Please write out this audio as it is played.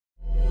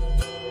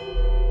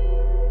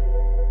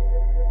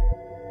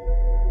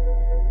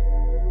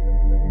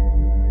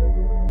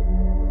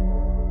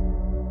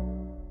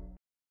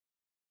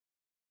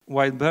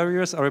While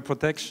barriers are a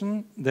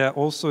protection, they are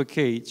also a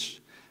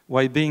cage.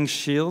 While being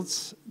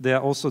shields, they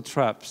are also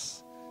traps.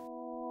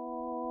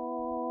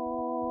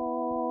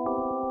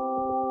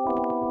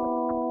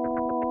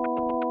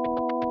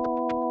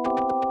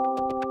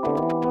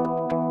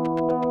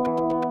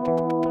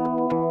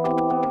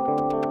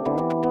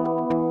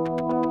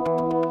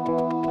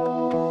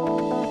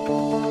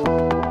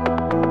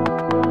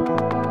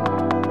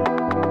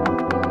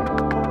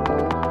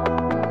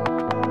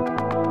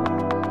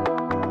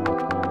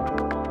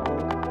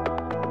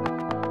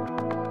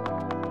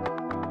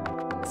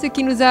 Ce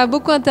qui nous a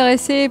beaucoup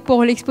intéressé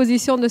pour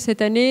l'exposition de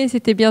cette année,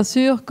 c'était bien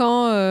sûr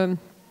quand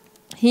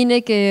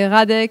Hinek et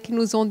Radek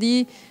nous ont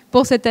dit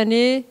pour cette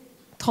année,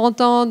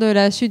 30 ans de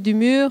la chute du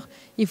mur,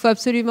 il faut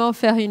absolument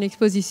faire une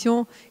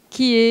exposition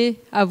qui ait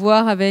à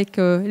voir avec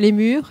les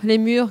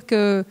murs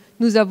que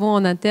nous avons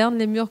en interne,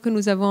 les murs que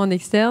nous avons en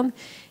externe,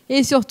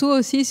 et surtout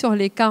aussi sur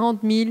les 40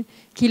 000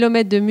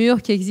 kilomètres de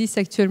murs qui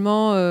existent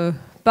actuellement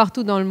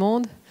partout dans le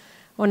monde.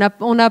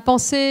 On a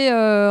pensé,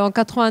 en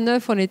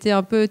 89, on était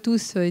un peu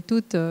tous et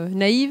toutes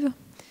naïves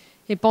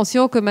et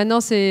pensions que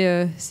maintenant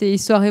c'est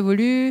histoire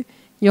révolue,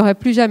 il n'y aurait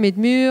plus jamais de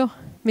murs,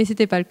 mais ce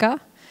n'était pas le cas.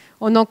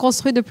 On en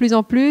construit de plus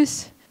en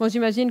plus. Bon,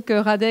 j'imagine que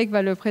Radek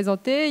va le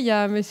présenter. Il y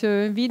a M.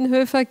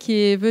 Wiedenhöfer qui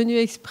est venu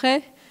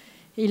exprès.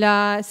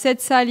 Cette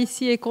salle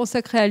ici est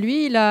consacrée à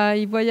lui.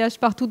 Il voyage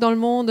partout dans le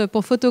monde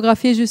pour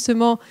photographier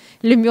justement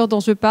les murs dont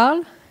je parle.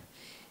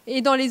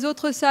 Et dans les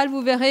autres salles,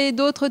 vous verrez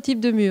d'autres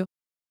types de murs.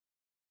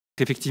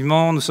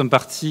 Effectivement, nous sommes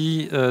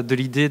partis de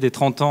l'idée des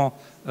 30 ans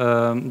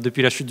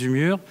depuis la chute du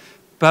mur,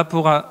 pas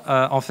pour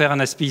en faire un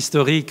aspect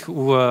historique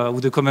ou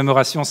de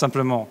commémoration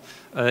simplement.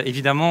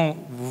 Évidemment,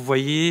 vous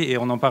voyez, et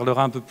on en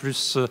parlera un peu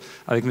plus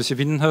avec M.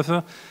 Wiedenhöfer,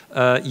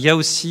 il y a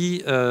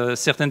aussi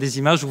certaines des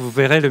images où vous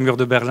verrez le mur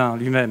de Berlin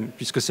lui-même,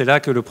 puisque c'est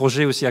là que le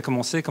projet aussi a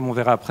commencé, comme on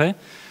verra après.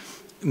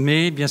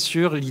 Mais bien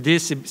sûr, l'idée,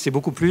 c'est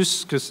beaucoup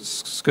plus que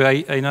ce que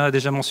Aina a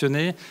déjà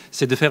mentionné,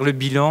 c'est de faire le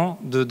bilan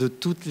de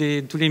tous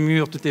les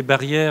murs, toutes les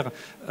barrières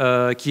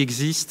qui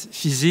existent,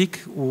 physiques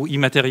ou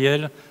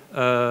immatérielles,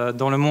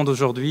 dans le monde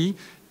aujourd'hui,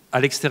 à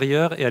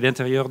l'extérieur et à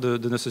l'intérieur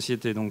de nos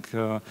sociétés. Donc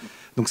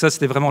ça,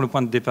 c'était vraiment le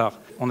point de départ.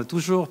 On a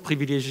toujours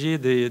privilégié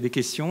des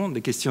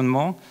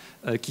questionnements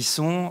qui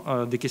sont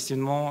des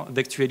questionnements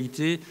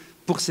d'actualité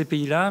pour ces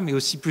pays-là, mais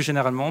aussi plus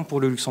généralement pour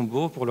le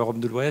Luxembourg, pour l'Europe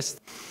de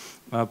l'Ouest.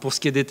 Pour ce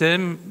qui est des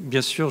thèmes,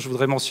 bien sûr, je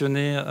voudrais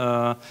mentionner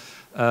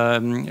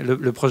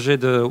le projet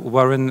de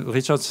Warren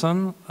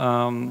Richardson.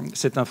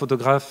 C'est un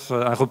photographe,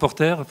 un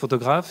reporter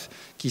photographe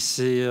qui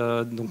s'est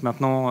donc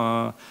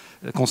maintenant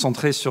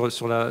concentré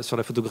sur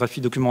la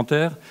photographie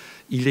documentaire.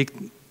 Il est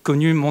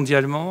connu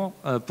mondialement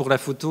pour la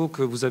photo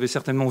que vous avez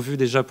certainement vue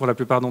déjà pour la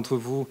plupart d'entre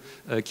vous,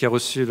 qui a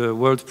reçu le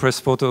World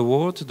Press Photo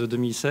Award de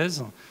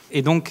 2016.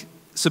 Et donc,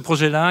 ce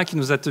projet-là, qui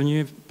nous a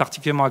tenu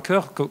particulièrement à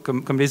cœur,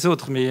 comme les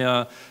autres, mais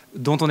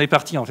dont on est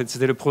parti, en fait.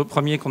 C'était le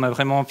premier qu'on a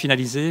vraiment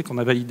finalisé, qu'on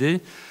a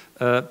validé,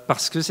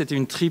 parce que c'était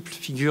une triple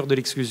figure de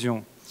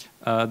l'exclusion.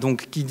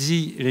 Donc, qui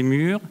dit les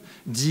murs,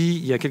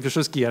 dit il y a quelque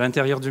chose qui est à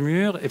l'intérieur du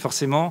mur, et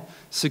forcément,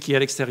 ce qui est à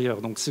l'extérieur.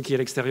 Donc, ce qui est à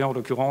l'extérieur, en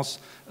l'occurrence,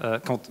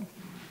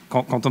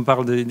 quand on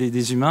parle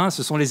des humains,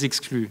 ce sont les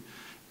exclus.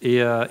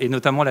 Et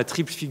notamment la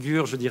triple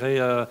figure, je dirais,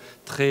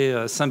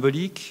 très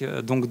symbolique,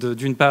 donc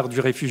d'une part du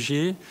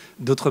réfugié,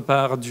 d'autre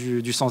part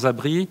du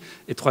sans-abri,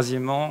 et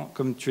troisièmement,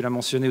 comme tu l'as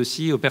mentionné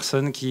aussi, aux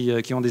personnes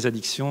qui ont des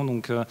addictions,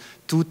 donc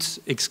toutes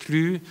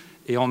exclues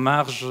et en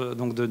marge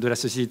donc, de la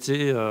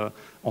société,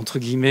 entre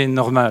guillemets,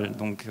 normale.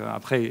 Donc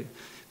après, il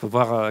faut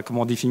voir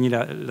comment on définit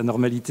la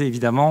normalité,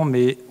 évidemment,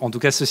 mais en tout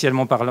cas,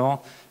 socialement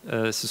parlant,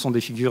 ce sont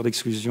des figures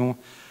d'exclusion.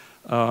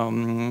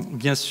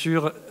 Bien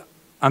sûr,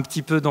 un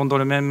petit peu dans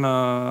le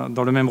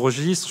même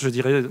registre, je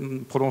dirais,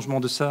 prolongement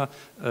de ça,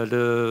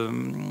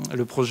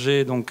 le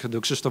projet donc, de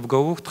Krzysztof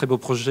Gołuch, très beau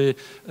projet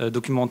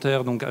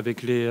documentaire donc,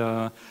 avec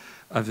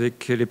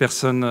les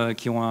personnes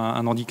qui ont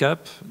un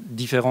handicap,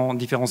 différents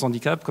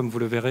handicaps, comme vous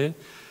le verrez.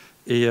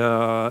 Et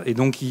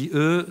donc,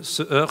 eux,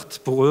 se heurtent,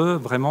 pour eux,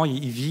 vraiment,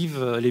 ils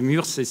vivent, les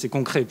murs, c'est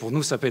concret. Pour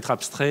nous, ça peut être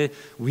abstrait,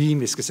 oui,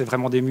 mais est-ce que c'est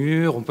vraiment des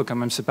murs? On peut quand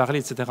même se parler,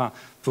 etc.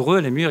 Pour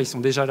eux, les murs, ils sont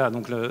déjà là.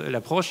 Donc,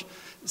 l'approche,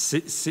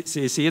 c'est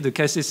essayer de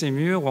casser ces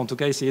murs, ou en tout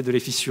cas, essayer de les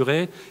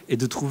fissurer, et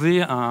de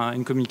trouver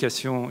une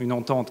communication, une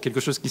entente, quelque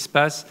chose qui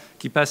passe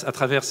à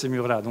travers ces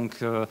murs-là. Donc,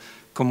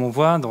 comme on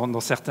voit dans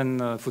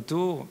certaines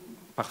photos,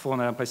 parfois, on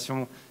a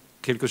l'impression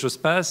que quelque chose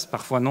passe,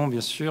 parfois non,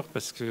 bien sûr,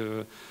 parce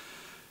que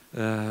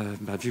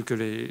vu que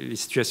les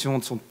situations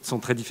sont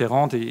très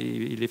différentes et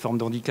les formes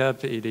de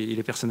handicap et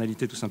les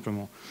personnalités tout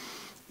simplement.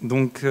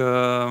 Donc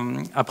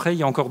après il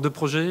y a encore deux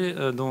projets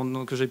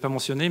que je n'ai pas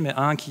mentionnés, mais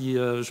un qui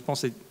je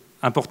pense est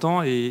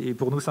important et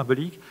pour nous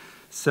symbolique.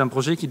 C'est un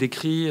projet qui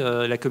décrit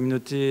la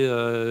communauté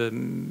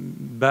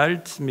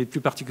balte, mais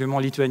plus particulièrement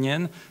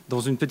lituanienne,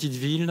 dans une petite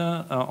ville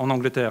en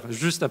Angleterre,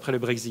 juste après le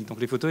Brexit.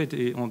 Donc les photos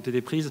ont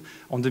été prises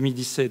en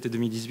 2017 et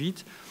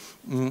 2018.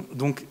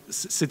 Donc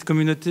cette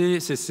communauté,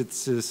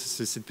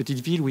 cette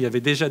petite ville où il y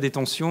avait déjà des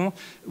tensions,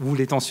 où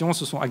les tensions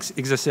se sont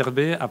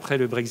exacerbées après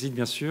le Brexit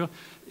bien sûr.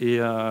 Et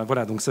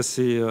voilà, donc ça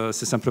c'est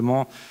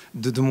simplement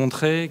de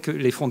montrer que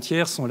les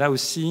frontières sont là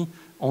aussi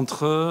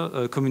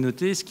entre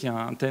communautés, ce qui est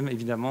un thème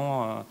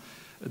évidemment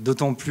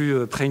d'autant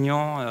plus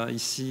prégnant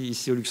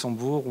ici au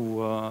Luxembourg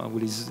où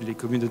les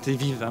communautés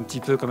vivent un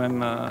petit peu quand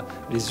même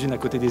les unes à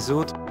côté des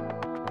autres.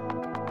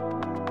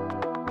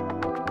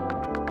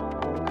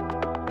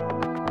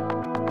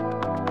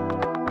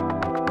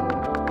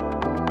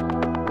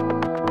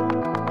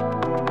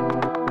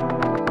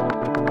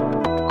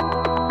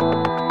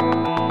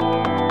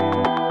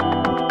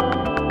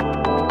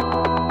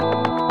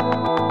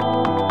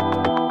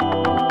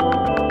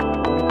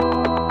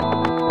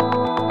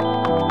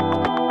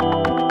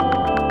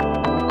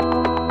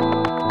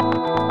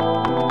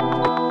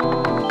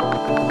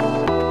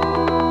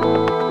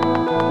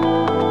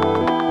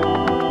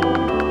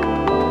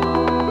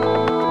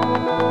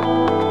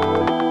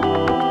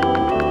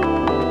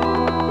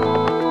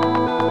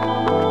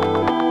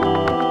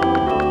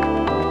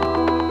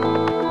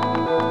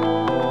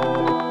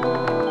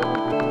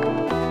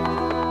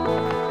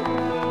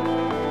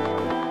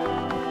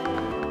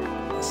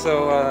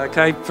 So,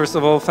 Kai, first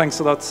of all, thanks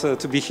a lot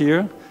to be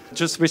here.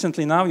 Just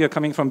recently now, you're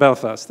coming from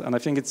Belfast, and I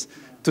think it's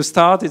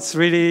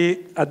really,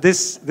 at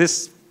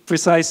this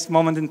precise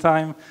moment in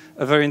time,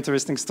 a very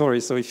interesting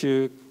story. So if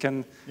you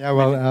can... Yeah,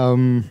 well,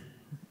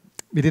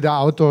 we did an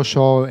outdoor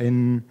show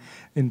in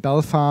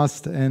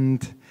Belfast,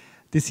 and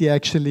this year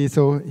actually,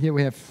 so here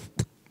we have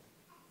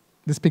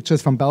this picture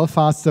is from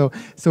Belfast. So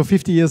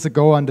 50 years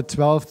ago, on the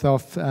 12th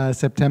of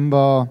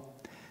September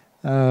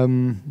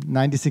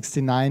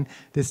 1969,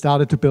 they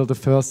started to build the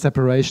first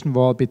separation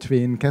wall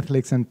between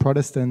Catholics and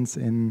Protestants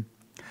in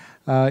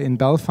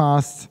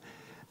Belfast.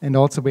 And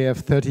also we have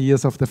 30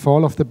 years of the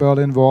fall of the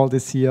Berlin Wall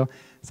this year.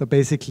 So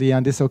basically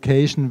on this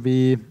occasion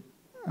we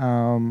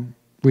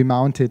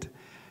mounted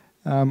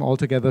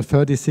altogether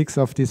 36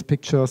 of these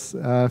pictures,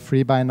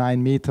 3 by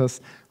 9 meters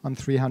on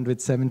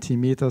 370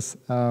 meters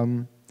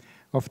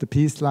of the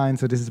peace line.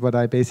 So this is what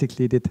I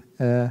basically did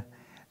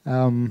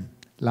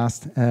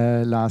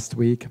last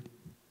week.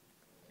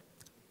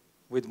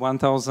 With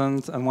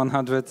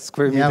 1,100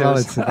 square meters. Yeah, well,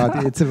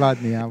 it's about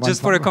yeah.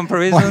 Just for a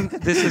comparison,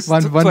 this is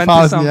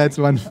 1,000. Yeah,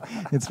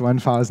 it's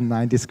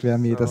 1,090 square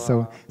meters.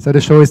 So the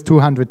show is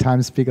 200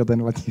 times bigger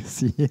than what you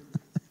see.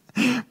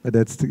 But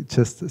that's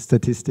just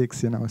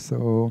statistics, you know.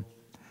 So,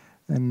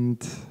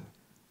 and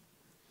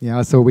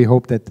yeah, so we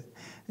hope that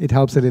it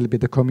helps a little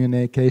bit the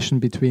communication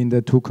between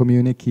the two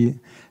communities,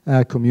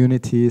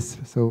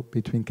 so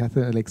between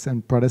Catholics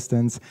and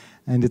Protestants,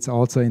 and it's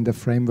also in the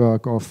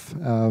framework of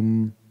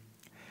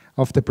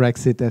the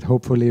Brexit that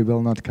hopefully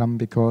will not come,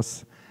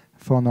 because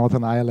for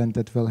Northern Ireland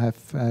that will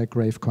have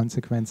grave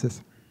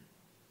consequences.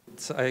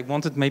 I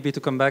wanted maybe to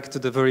come back to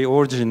the very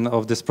origin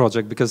of this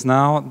project, because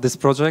now this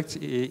project,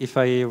 if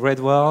I read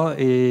well,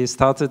 it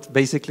started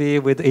basically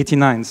with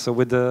 '89, so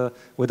with the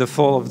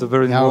fall of the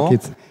Berlin Wall. Okay,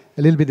 it's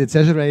a little bit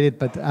exaggerated,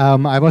 but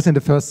I was in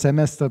the first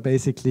semester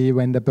basically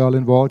when the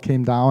Berlin Wall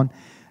came down,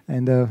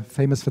 and a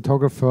famous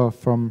photographer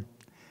from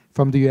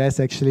the US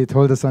actually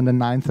told us on the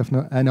 11th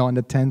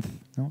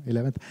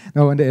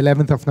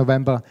of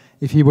November,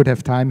 if he would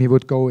have time, he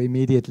would go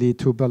immediately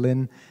to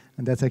Berlin,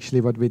 and that's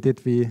actually what we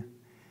did. We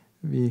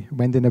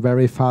went in a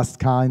very fast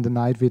car in the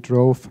night. We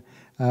drove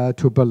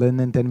to Berlin,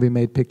 and then we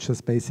made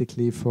pictures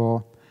basically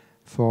for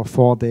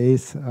 4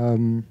 days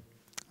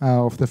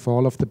of the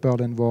fall of the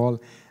Berlin Wall.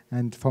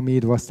 And for me,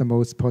 it was the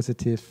most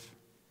positive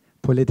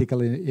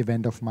political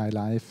event of my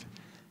life,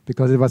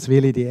 because it was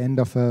really the end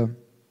of the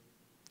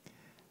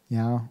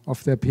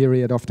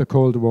period of the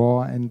Cold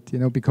War, and you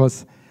know,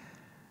 because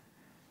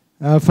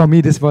for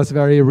me this was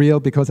very real,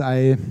 because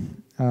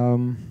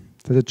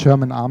so the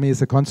German army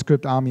is a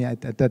conscript army.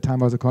 At that time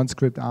was a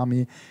conscript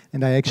army,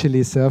 and I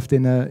actually served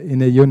in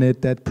a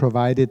unit that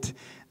provided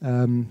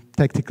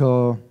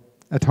tactical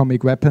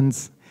atomic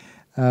weapons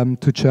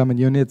to German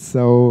units.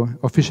 So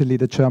officially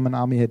the German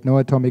army had no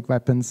atomic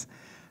weapons,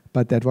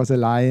 but that was a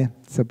lie.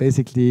 So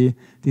basically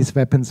these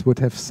weapons would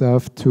have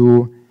served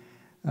to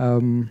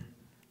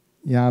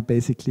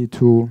basically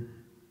to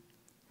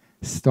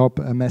stop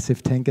a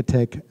massive tank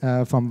attack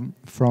from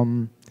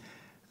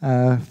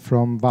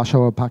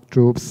Warsaw Pact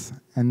troops.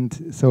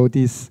 And so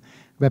these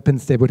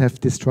weapons, they would have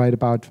destroyed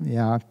about,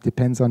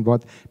 depends on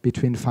what,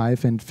 between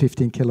 5 and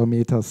 15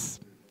 kilometers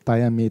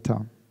diameter.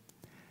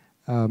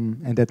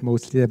 And that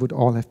mostly they would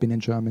all have been in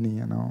Germany,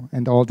 you know.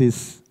 And all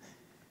these,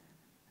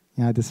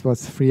 this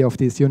was 3 of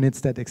these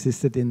units that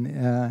existed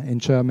in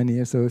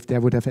Germany. So if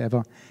there would have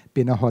ever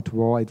been a hot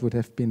war, it would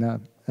have been a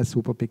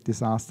super big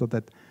disaster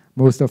that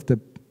most of the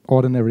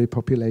ordinary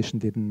population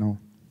didn't know.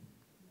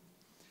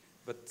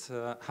 But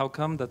how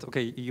come that,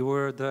 okay, you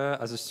were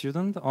there as a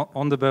student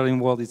on the Berlin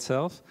Wall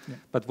itself,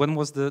 but when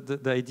was the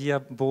idea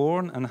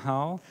born and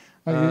how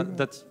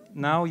that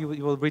now you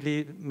will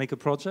really make a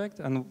project?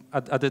 And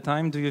at the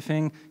time, do you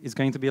think it's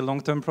going to be a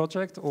long-term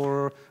project,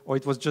 or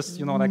it was just,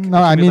 you know, like... No,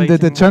 I mean,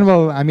 the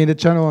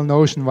general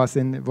notion was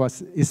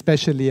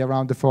especially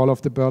around the fall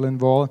of the Berlin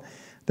Wall,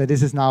 that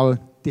this is now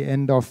the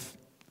end of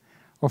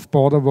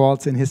border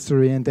walls in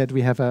history, and that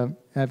we have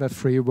a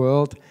free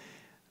world.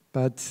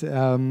 But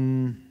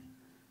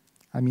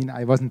I mean,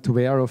 I wasn't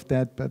aware of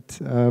that, but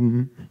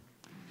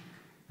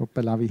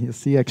here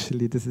see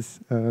actually this is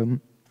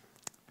the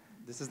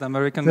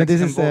American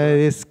Mexican border.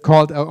 This is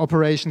called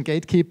Operation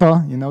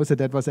Gatekeeper. You know, so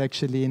that was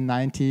actually in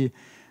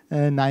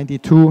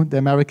 1992. The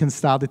Americans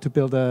started to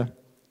build a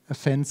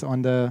fence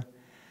on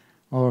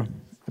or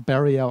a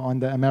barrier on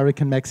the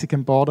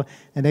American-Mexican border,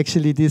 and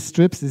actually these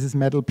strips, this is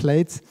metal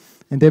plates,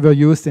 and they were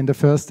used in the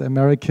first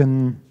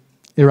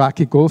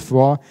American-Iraqi Gulf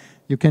War.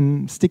 You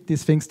can stick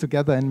these things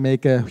together and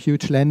make a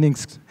huge landing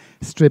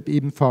strip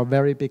even for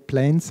very big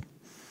planes.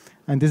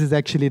 And this is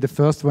actually the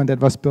first one that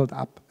was built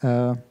up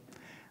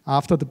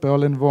after the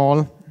Berlin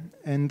Wall.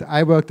 And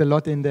I worked a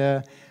lot in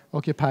the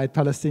occupied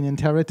Palestinian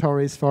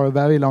territories for a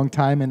very long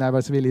time, and I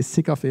was really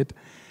sick of it.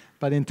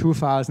 But in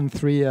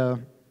 2003, a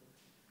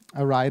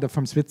writer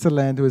from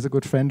Switzerland, who is a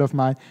good friend of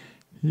mine,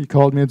 he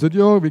called me and said,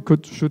 "Yeah, we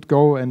should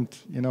go and,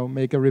 you know,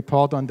 make a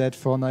report on that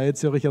for Neue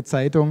Zürcher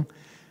Zeitung."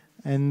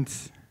 And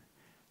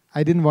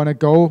I didn't want to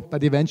go,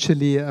 but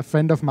eventually a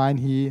friend of mine,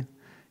 he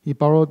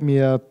borrowed me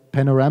a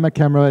panorama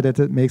camera that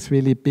makes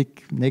really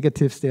big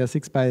negatives. They are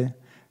 6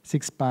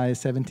 by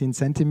 17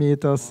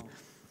 centimeters.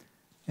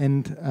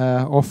 And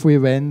off we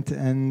went,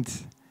 and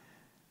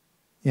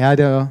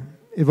yeah,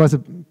 it was a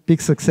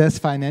big success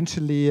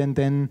financially, and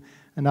then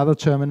another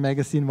German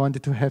magazine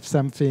wanted to have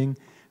something.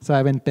 So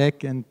I went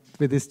back, and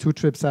with these 2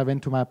 trips I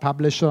went to my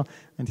publisher,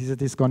 and he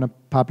said he's going to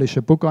publish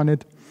a book on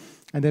it.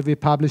 And then we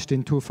published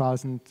in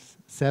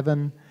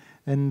 2007.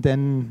 And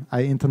then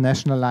I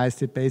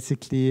internationalized it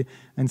basically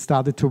and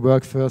started to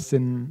work first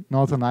in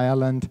Northern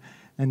Ireland,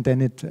 and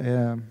then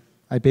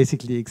I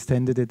basically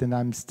extended it, and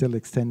I'm still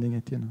extending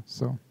it, you know.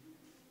 So.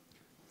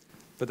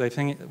 But I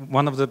think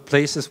one of the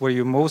places where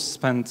you most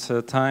spent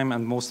time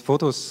and most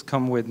photos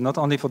come with, not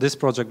only for this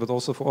project but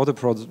also for other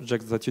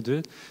projects that you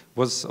did,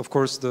 was of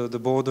course the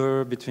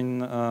border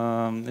between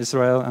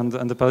Israel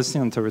and the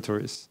Palestinian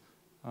territories.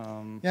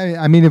 Yeah,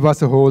 I mean it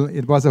was a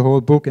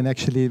whole book, and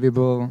actually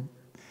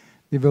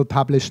we will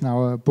publish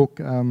now a book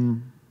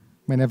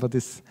whenever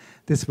this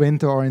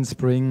winter or in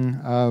spring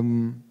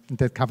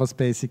that covers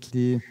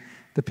basically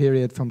the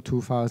period from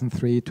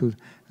 2003 to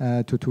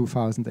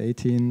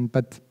 2018.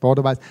 But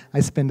border-wise, I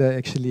spend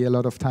actually a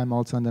lot of time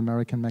also on the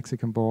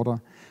American-Mexican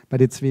border.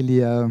 But it's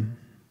really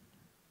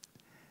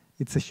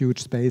it's a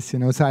huge space, you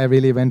know. So I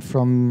really went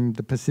from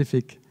the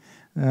Pacific,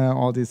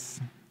 all these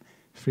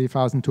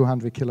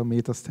 3,200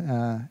 kilometers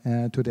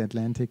to the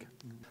Atlantic.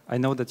 I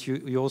know that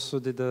you also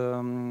did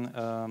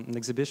an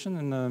exhibition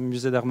in the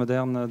Musée d'Art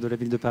Moderne de la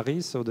Ville de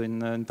Paris, so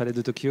in Palais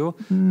de Tokyo,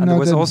 and there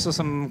was also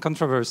some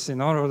controversy,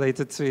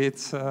 related to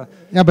it.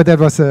 Yeah, but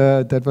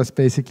that was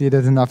basically,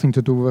 that had nothing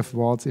to do with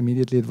wars.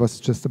 Immediately, it was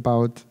just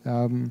about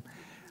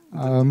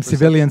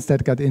civilians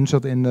that got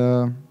injured in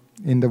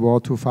the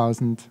war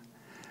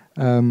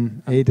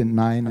 2008 and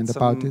 9, and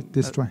about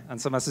destroy. And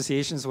some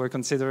associations were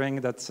considering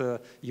that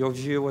your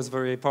view was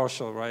very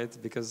partial, right?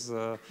 Because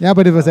yeah,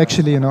 but it was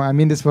actually, I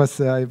mean, this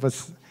was it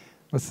was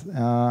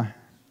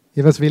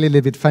really a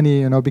little bit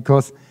funny,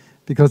 because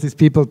these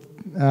people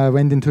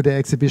went into the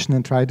exhibition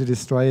and tried to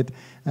destroy it.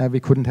 We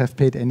couldn't have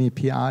paid any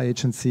PR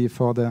agency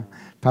for the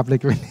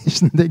public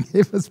relation they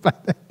gave us by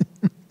then.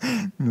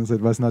 So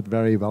it was not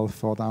very well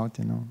thought out,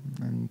 and.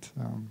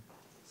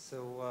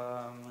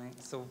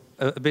 So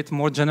a bit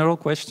more general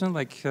question,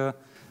 like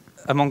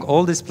among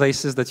all these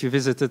places that you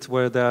visited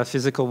where there are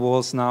physical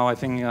walls now, I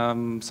think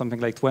something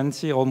like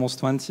 20, almost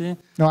 20.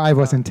 No, I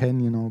was in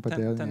 10, but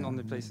 10 on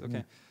the place,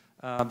 okay.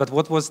 Yeah. But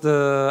what was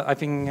I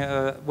think,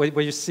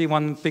 where you see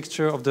one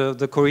picture of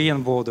the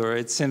Korean border,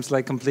 it seems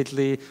like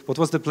completely, what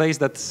was the place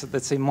that,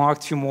 let's say,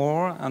 marked you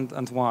more,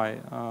 and why?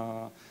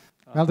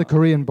 Well, the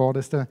Korean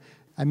border is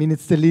I mean,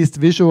 it's the least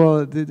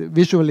visual.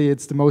 Visually,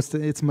 it's the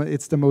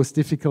most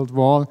difficult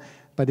wall,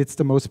 but it's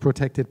the most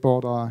protected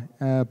border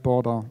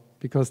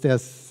because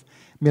there's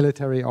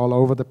military all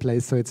over the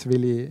place, so it's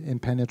really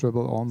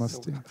impenetrable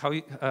almost. So how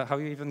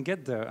you even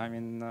get there? I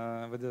mean,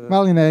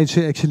 well,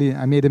 actually,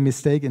 I made a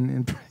mistake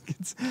in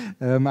brackets.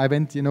 I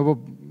went,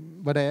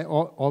 what I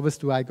always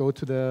do, I go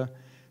to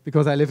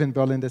because I live in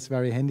Berlin, that's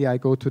very handy. I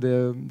go to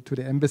the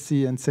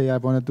embassy and say I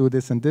want to do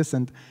this,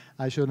 and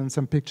I show them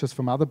some pictures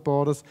from other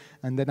borders,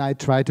 and then I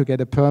try to get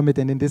a permit.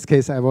 And in this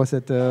case, I was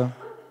at the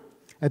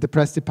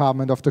press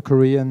department of the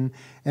Korean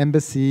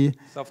embassy.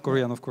 South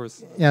Korean, of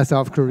course. Yeah,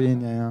 South Korean,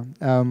 yeah.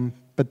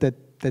 But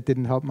that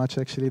didn't help much,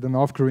 actually. The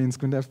North Koreans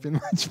couldn't have been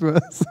much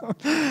worse.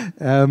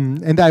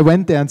 And I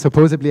went there, and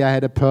supposedly I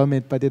had a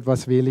permit, but it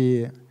was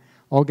really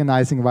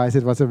organizing-wise,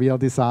 it was a real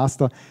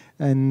disaster.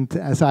 And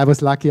so I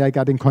was lucky. I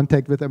got in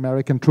contact with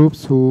American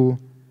troops who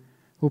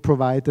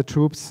provide the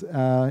troops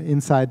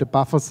inside the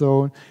buffer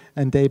zone,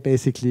 and they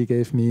basically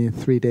gave me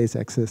 3 days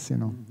access.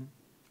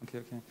 Okay,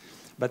 okay.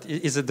 But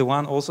is it the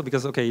one also,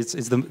 because, okay,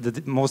 it's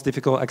the most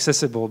difficult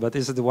accessible, but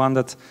is it the one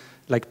that,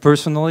 like,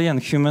 personally and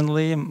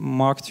humanly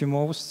marked you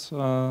most?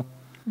 Well,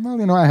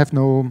 I have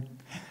no,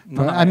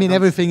 I mean,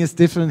 everything is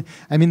different.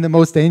 I mean, the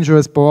most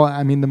dangerous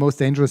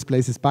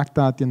place is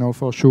Baghdad,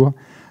 for sure.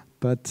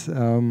 But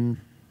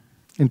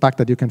in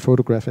Baghdad, you can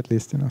photograph at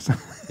least, So.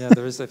 Yeah,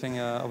 there is, I think,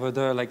 over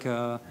there, like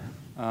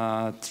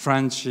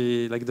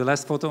trenchy, like the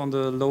last photo on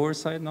the lower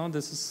side. No,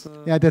 this is.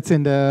 Yeah, that's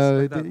in the.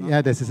 Like that, no?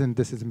 Yeah, this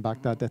is in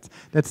Baghdad.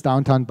 That's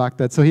downtown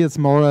Baghdad. So here it's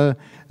more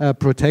a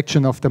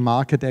protection of the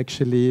market,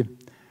 actually.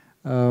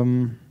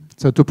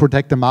 So to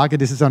protect the market,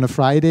 this is on a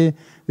Friday.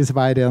 This is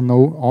why there are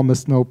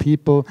almost no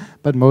people.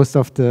 But most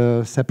of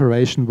the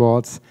separation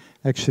wards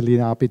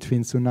actually are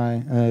between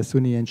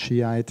Sunni and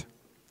Shiite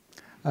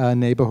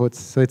neighborhoods.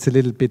 So it's a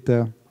little bit,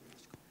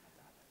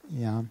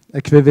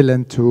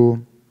 equivalent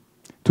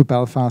to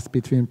Belfast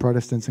between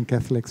Protestants and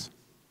Catholics.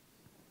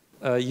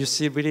 You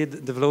see really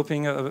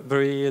developing a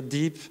very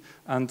deep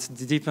and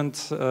deepened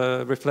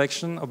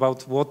reflection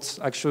about what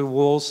actual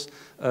walls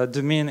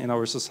do mean in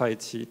our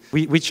society.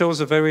 We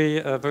chose a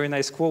very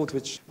nice quote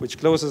which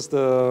closes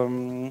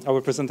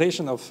our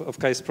presentation of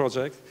Kai's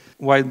project.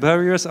 While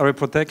barriers are a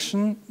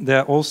protection, they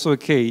are also a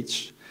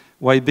cage.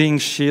 While being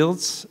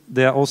shields,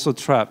 they are also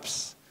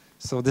traps.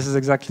 So this is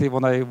exactly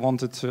what I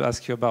wanted to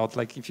ask you about.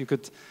 Like, if you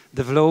could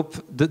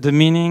develop the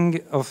meaning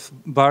of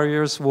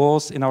barriers,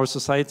 walls in our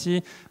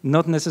society,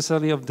 not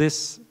necessarily of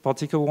these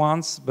particular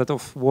ones, but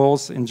of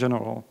walls in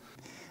general.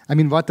 I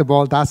mean, what the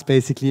wall does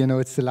basically,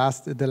 it's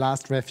the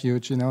last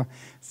refuge,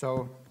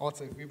 So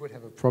also, if we would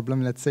have a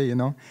problem, let's say,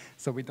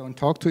 so we don't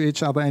talk to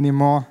each other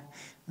anymore,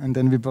 and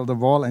then we build a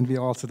wall, and we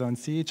also don't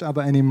see each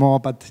other anymore.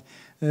 But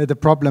the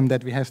problem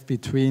that we have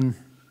between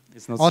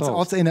it's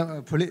also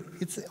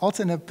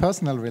in a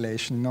personal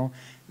relation,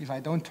 If I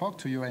don't talk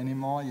to you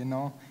anymore,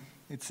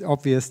 it's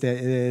obvious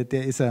there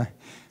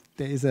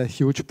is a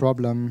huge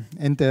problem.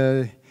 And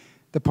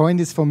the point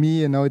is, for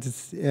me,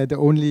 it's the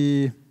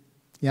only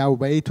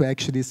way to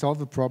actually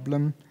solve a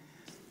problem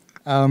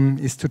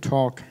is to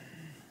talk.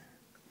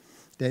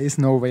 There is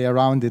no way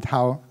around it.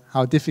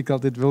 How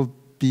difficult it will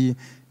be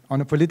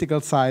on a political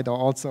side, or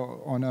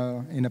also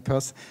in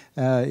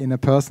a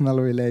personal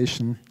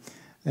relation.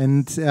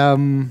 And so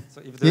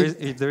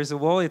if there is a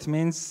wall, it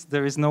means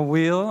there is no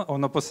will or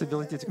no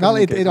possibility to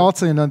communicate. Well, it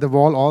also, the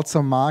wall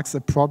also marks a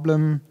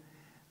problem,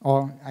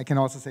 or I can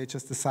also say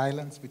just the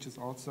silence, which is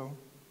also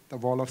the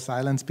wall of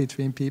silence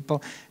between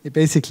people. It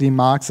basically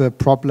marks a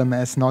problem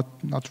as not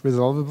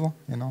resolvable,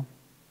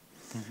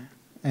 Mm-hmm.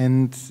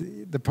 And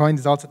the point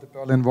is also the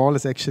Berlin Wall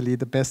is actually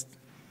the best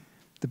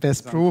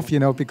proof,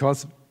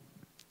 because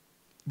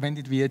when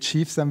did we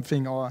achieve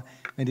something, or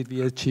when did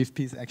we achieve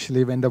peace?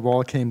 Actually, when the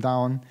wall came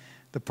down,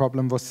 the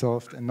problem was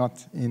solved, and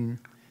not in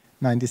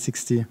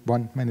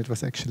 1961 when it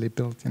was actually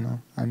built,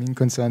 I mean,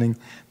 concerning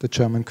the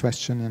German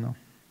question,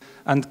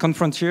 And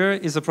Confrontier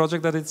is a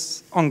project that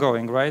is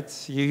ongoing, right?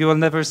 You will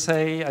never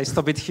say, I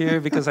stop it here,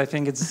 because I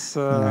think it's...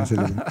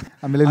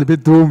 I'm a little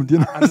bit doomed,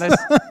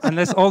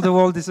 unless all the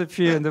wall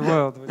disappear in the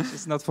world, which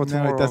is not for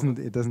tomorrow. No,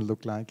 it doesn't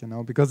look like,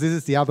 because this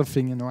is the other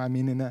thing, I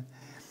mean,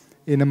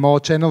 in a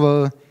more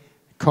general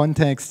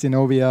context,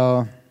 we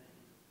are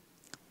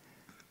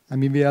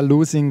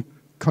losing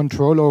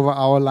control over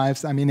our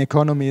lives. I mean,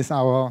 economy is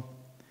our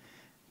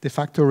de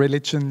facto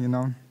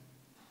religion,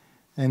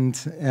 and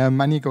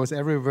money goes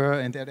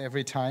everywhere and at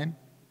every time.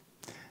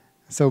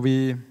 So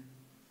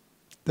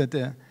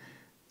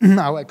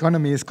our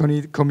economy is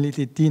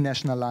completely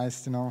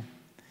denationalized,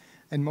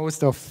 and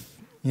most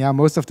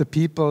of the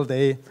people,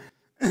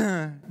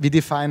 we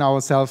define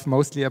ourselves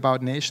mostly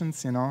about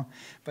nations,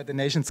 but the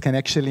nations can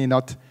actually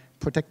not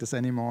protect us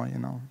anymore,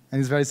 And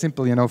it's very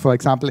simple, For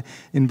example,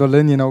 in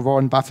Berlin,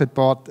 Warren Buffett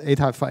bought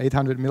for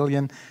 800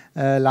 million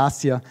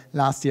last year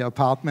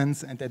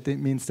apartments, and that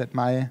means that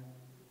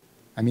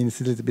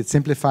it's a little bit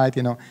simplified,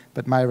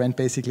 but my rent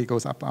basically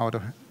goes up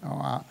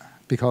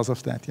because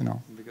of that,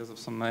 Because of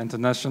some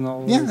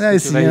international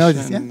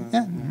speculation.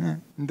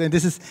 And then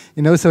this is,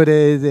 so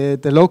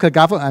the local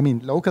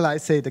government, local, I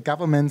say, the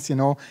governments,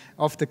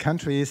 of the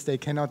countries, they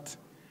cannot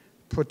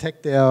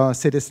protect their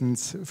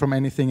citizens from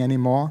anything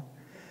anymore.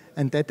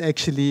 And that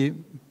actually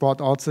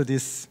brought also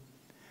this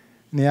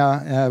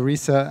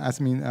research,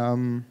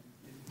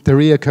 the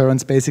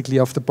reoccurrence basically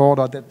of the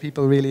border, that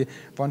people really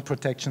want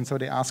protection, so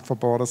they ask for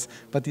borders.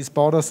 But these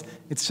borders,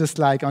 it's just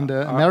like on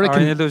the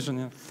American... Are an illusion,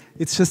 yeah.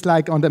 It's just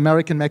like on the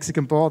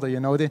American-Mexican border,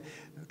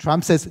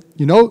 Trump says,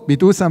 we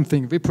do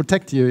something, we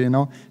protect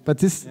you, But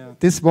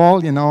this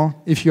wall,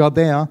 if you are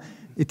there,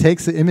 it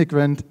takes the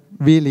immigrant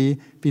really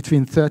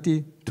between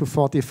 30 to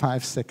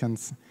 45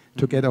 seconds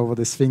to get over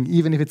this thing,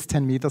 even if it's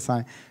 10 meters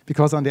high.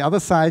 Because on the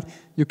other side,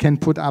 you can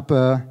put up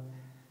a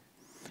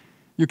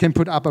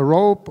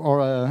rope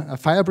or a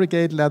fire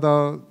brigade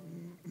ladder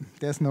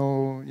there's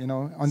no, you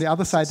know, on the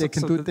other side they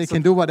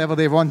can do whatever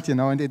they want, you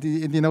know. And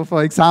you know,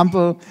 for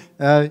example,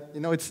 you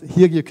know, it's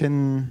here you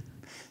can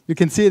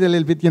see it a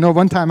little bit. You know,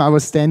 one time I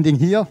was standing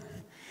here,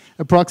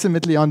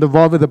 approximately on the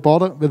wall with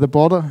the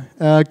border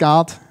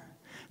guard,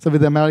 so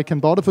with the American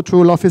Border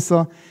Patrol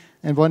officer,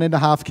 and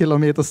 1.5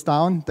 kilometers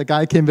down, the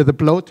guy came with a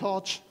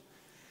blowtorch,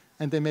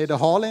 and they made a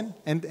hole in,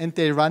 and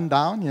they run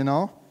down, you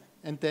know.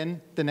 And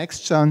then the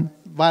next one,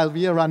 while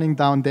we are running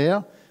down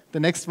there, the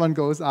next one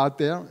goes out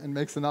there and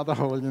makes another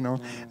hole, you know.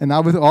 And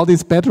now with all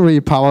these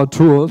battery-powered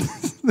tools,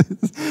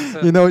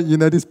 you know,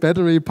 these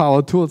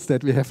battery-powered tools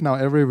that we have now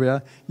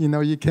everywhere, you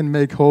know, you can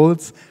make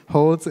holes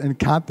and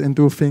cut and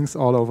do things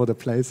all over the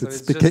place. So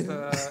it's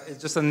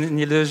just an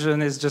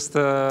illusion. It's just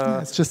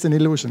an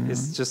illusion.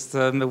 It's just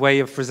a way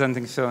of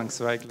presenting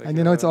films, right? Like, and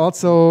you know, it's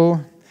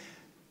also,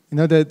 you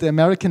know, the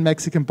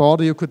American-Mexican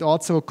border. You could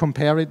also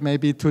compare it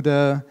maybe to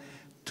the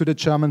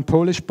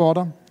German-Polish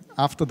border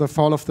after the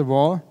fall of the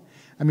wall.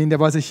 I mean, there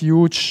was a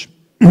huge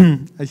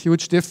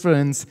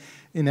difference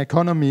in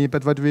economy,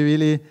 but what we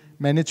really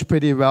managed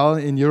pretty well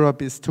in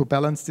Europe is to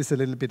balance this a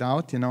little bit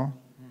out, you know.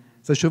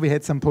 So sure, we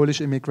had some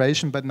Polish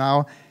immigration, but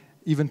now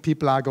even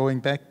people are going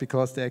back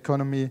because the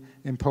economy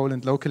in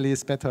Poland locally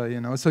is better, you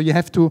know. So you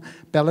have to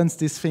balance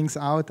these things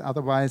out,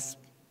 otherwise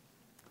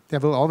there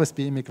will always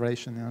be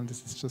immigration, you know.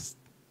 This is just,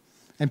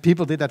 and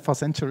people did that for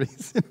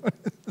centuries, you know.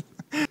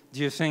 Do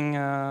you think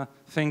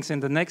things in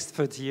the next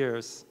 30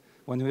 years,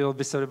 when we will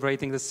be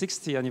celebrating the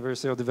 60th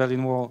anniversary of the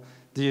Berlin Wall,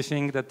 do you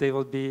think that they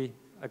will be,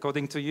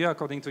 according to you,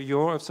 according to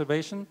your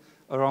observation,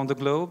 around the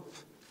globe,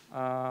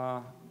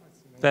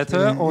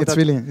 better, or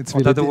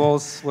that the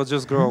walls will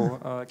just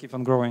grow, keep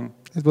on growing?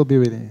 It will be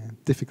really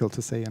difficult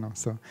to say, you know.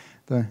 So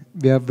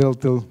we will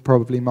deal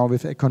probably more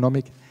with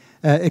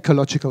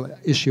ecological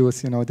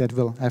issues, you know, that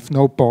will have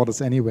no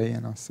borders anyway,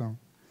 you know. So.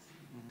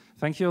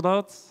 Thank you a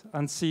lot,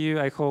 and see you,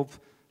 I hope,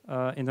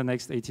 in the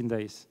next 18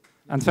 days.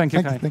 And thank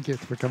you, Kai. Thank you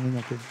for coming.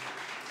 Okay.